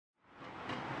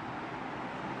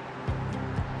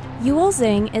Uel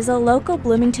Zing is a local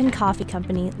Bloomington coffee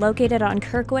company located on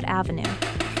Kirkwood Avenue.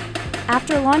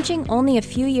 After launching only a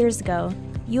few years ago,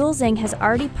 Uel Zing has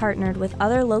already partnered with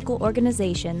other local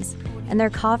organizations, and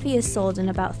their coffee is sold in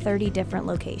about 30 different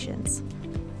locations.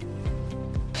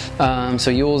 So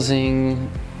Uel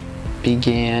Zing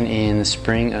began in the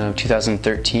spring of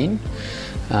 2013.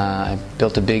 I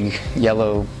built a big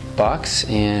yellow box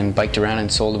and biked around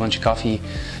and sold a bunch of coffee,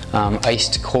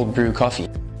 iced cold brew coffee.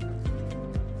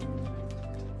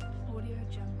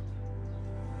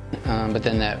 But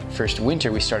then that first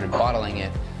winter we started bottling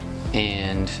it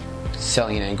and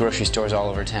selling it in grocery stores all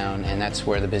over town, and that's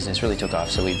where the business really took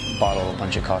off. So we bottle a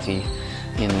bunch of coffee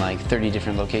in like 30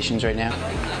 different locations right now.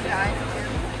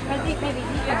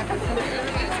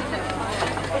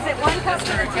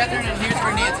 Catherine and here's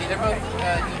for Nancy. They're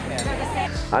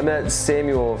both I met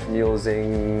Samuel from Uel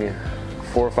Zing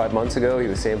 4 or 5 months ago. He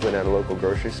was sampling at a local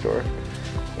grocery store,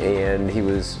 and he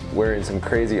was wearing some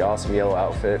crazy awesome yellow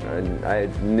outfit, and I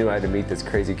knew I had to meet this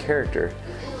crazy character,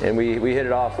 and we hit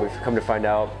it off. We've come to find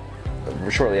out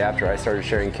shortly after I started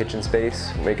sharing kitchen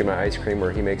space, making my ice cream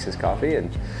where he makes his coffee,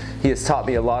 and he has taught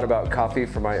me a lot about coffee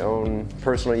for my own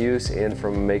personal use and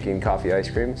from making coffee ice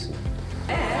creams.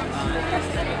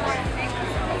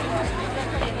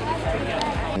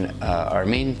 Our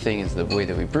main thing is the way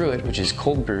that we brew it, which is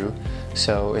cold brew.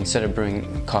 So instead of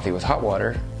brewing coffee with hot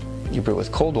water, you brew it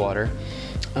with cold water.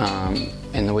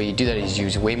 And the way you do that is you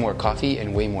use way more coffee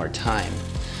and way more time.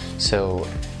 So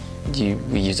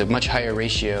we use a much higher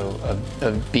ratio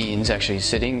of beans actually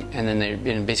sitting, and then they're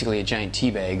in basically a giant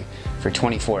tea bag for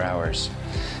 24 hours.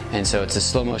 And so it's a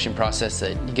slow motion process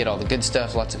that you get all the good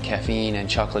stuff, lots of caffeine and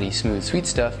chocolatey, smooth, sweet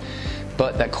stuff.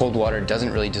 But that cold water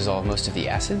doesn't really dissolve most of the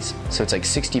acids, so it's like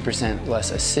 60%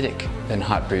 less acidic than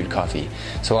hot brewed coffee.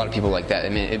 So a lot of people like that. I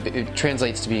mean, it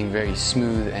translates to being very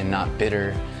smooth and not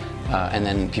bitter, and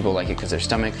then people like it because their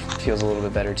stomach feels a little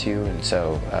bit better too. And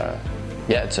so,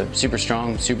 yeah, it's a super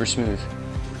strong, super smooth.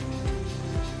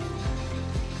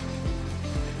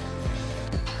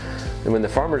 And when the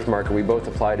farmers market, we both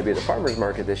applied to be at the farmers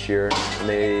market this year, and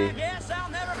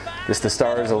the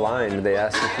stars aligned. They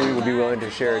asked if we would be willing to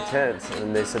share a tent,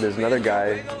 and they said there's another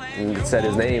guy, and it said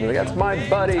his name. Like, that's my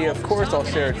buddy. Of course I'll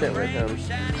share a tent with him.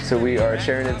 So we are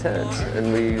sharing a tent,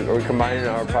 and we're combining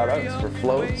our products for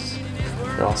floats,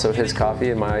 and also his coffee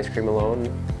and my ice cream alone.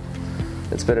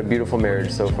 It's been a beautiful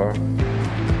marriage so far.